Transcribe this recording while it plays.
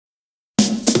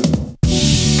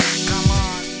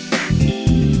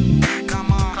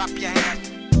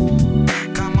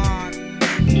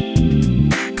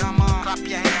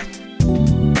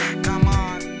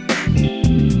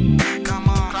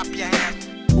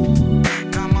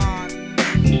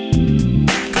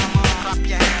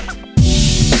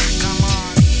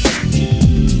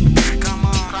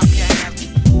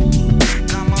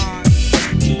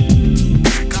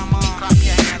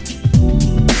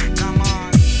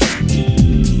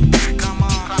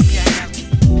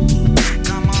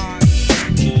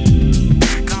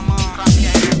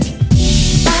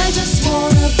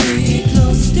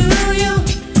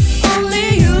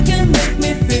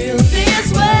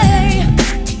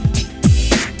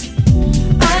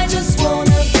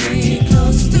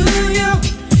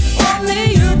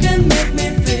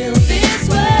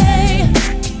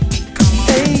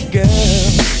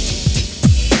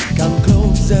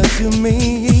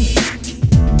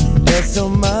so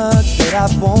much that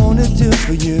I wanna do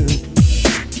for you.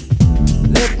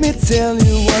 Let me tell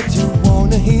you what you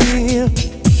wanna hear.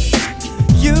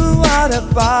 You are the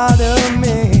part of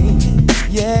me,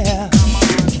 yeah.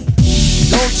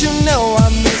 Don't you know I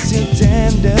miss your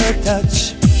tender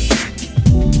touch?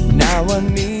 Now I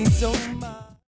need